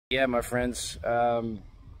Yeah, my friends. I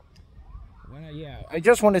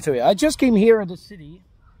just wanted to tell you, I just came here in the city,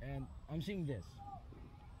 and I'm seeing this.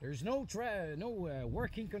 There's no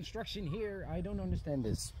working construction here. I don't understand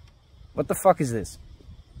this. What the fuck is this?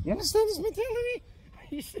 You understand this mentality?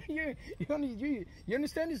 You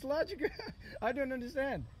understand this logic? I don't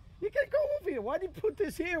understand. You can go over here. Why did you put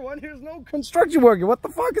this here? Why there's no construction working? What the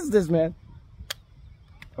fuck is this, man?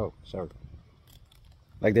 Oh, sorry.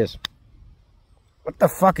 Like this. What the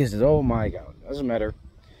fuck is this? Oh my god. Doesn't matter.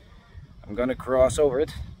 I'm gonna cross over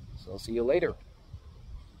it. So I'll see you later.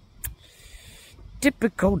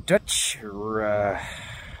 Typical Dutch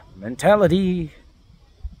mentality.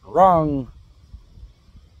 Wrong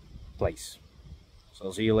place. So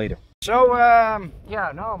I'll see you later. So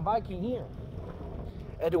yeah, now I'm biking here.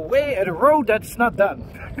 At a road that's not done.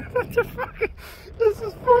 What the fuck? This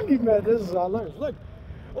is funny, man. This is hilarious. Look.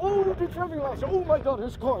 Oh, the traffic lights. Oh my god,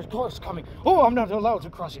 there's cars coming. Oh, I'm not allowed to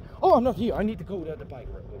cross it. Oh, I'm not here. I need to go to the bike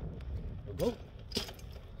road. Go.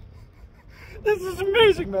 This is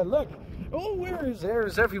amazing, man. Look. Oh,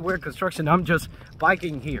 there's everywhere construction. I'm just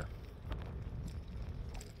biking here.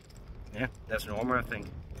 Yeah, that's normal, I think.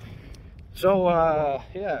 So,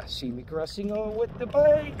 yeah, see me crossing on with the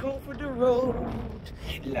bike over the road.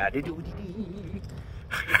 La -de -doo -dee -dee.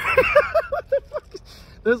 What the fuck?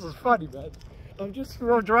 This is funny, man. I'm just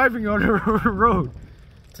driving on a road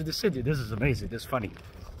to the city. This is amazing. This is funny.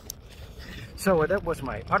 So that was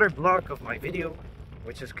my other vlog of my video,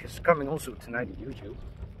 which is coming also tonight on YouTube.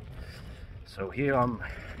 So here I'm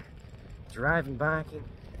driving back.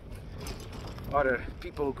 Other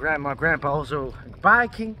people, grandma, grandpa also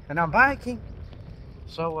biking, and I'm biking.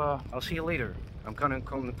 So I'll see you later. I'm gonna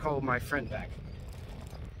call my friend back.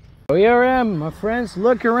 So here I am, my friends.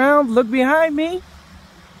 Look around, look behind me.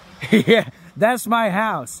 Yeah, that's my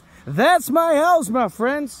house. That's my house, my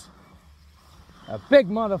friends. A big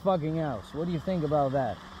motherfucking house. What do you think about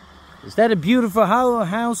that? Is that a beautiful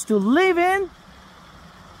house to live in?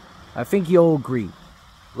 I think you all agree.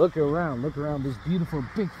 Look around this beautiful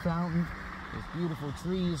big fountain. There's beautiful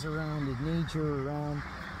trees around, there's nature around.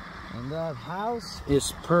 And that house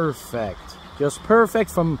is perfect. Just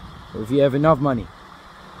perfect from if you have enough money.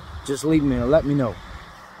 Just let me know.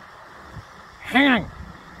 Hang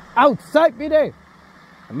outside me there.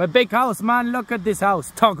 I'm a big house, man. Look at this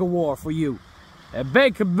house. Tug of war for you. A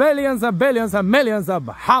big billions and billions and millions of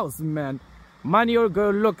house, man. Man, you go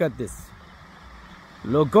look at this.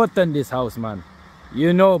 Look good in this house, man.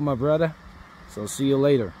 You know, my brother. So see you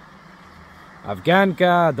later.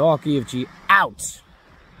 AFGHANKA, Dog EFG out.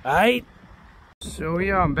 Alright. So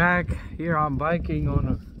yeah, I'm back. Here I'm biking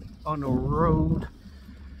on a road.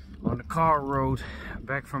 On the car road.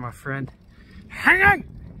 Back from my friend. Hang on!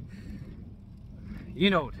 You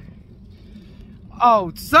know it.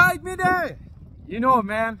 Outside me there! You know it,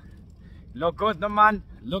 man. Look good, the man.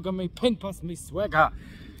 Look at me pinpas, me swagger.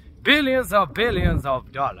 Billions of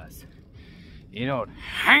dollars. You know it.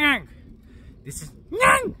 Hang on! This is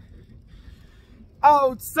Nyang!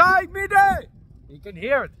 Outside me there! You can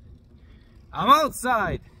hear it. I'm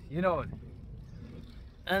outside, you know it.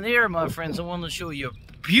 And here, my friends, I want to show you a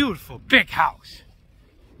beautiful big house.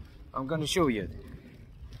 I'm gonna show you it.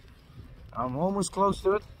 I'm almost close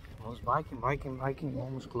to it. I was biking,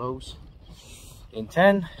 almost close. In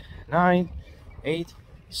 10, 9, 8,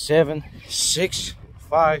 7, 6,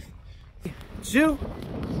 5, 2,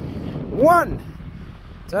 1.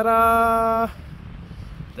 Ta-da!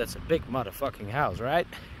 That's a big motherfucking house, right?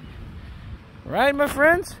 Right, my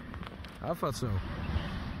friends? I thought so.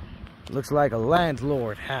 Looks like a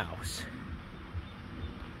landlord house.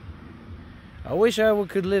 I wish I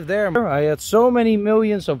could live there. I had so many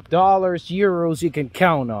millions of dollars, euros you can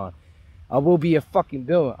count on. I will be a fucking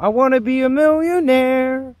billionaire. I want to be a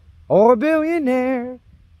millionaire or a billionaire.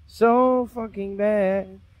 So fucking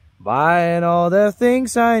bad. Buying all the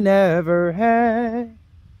things I never had.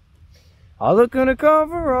 I look on the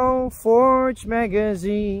cover of Forge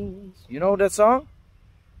magazines. You know that song?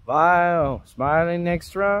 Wow, smiling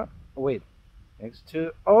next to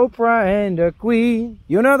Oprah and the Queen.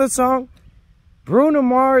 You know that song? Bruno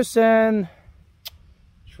Mars and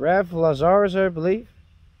Travis Lazarus, I believe.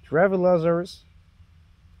 Travis Lazarus.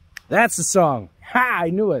 That's the song. Ha! I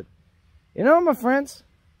knew it. You know, my friends,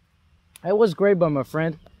 it was great by my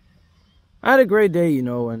friend. I had a great day, you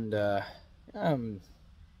know, and I'm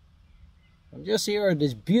just here at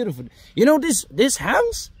this beautiful, you know, this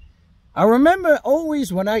house. I remember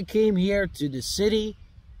always when I came here to the city,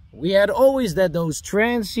 we had always those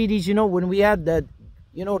trance CDs, you know, when we had that,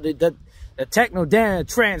 you know, the techno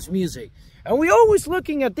dance trance music, and we always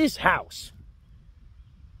looking at this house,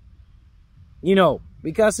 you know,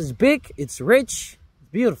 because it's big, it's rich,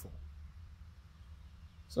 beautiful.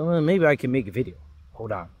 So maybe I can make a video.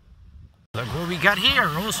 Hold on. Look what we got here.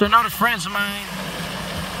 Also another friends of mine.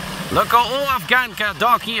 Look, all AFGHANKA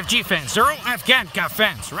dog EFG fans. They're all AFGHANKA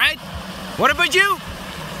fans, right? What about you?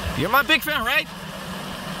 You're my big fan, right?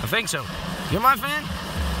 I think so. You're my fan?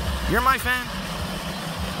 You're my fan?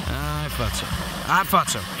 I thought so. I thought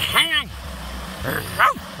so. Hang on.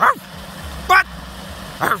 What?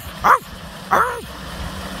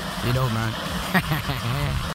 You know, man.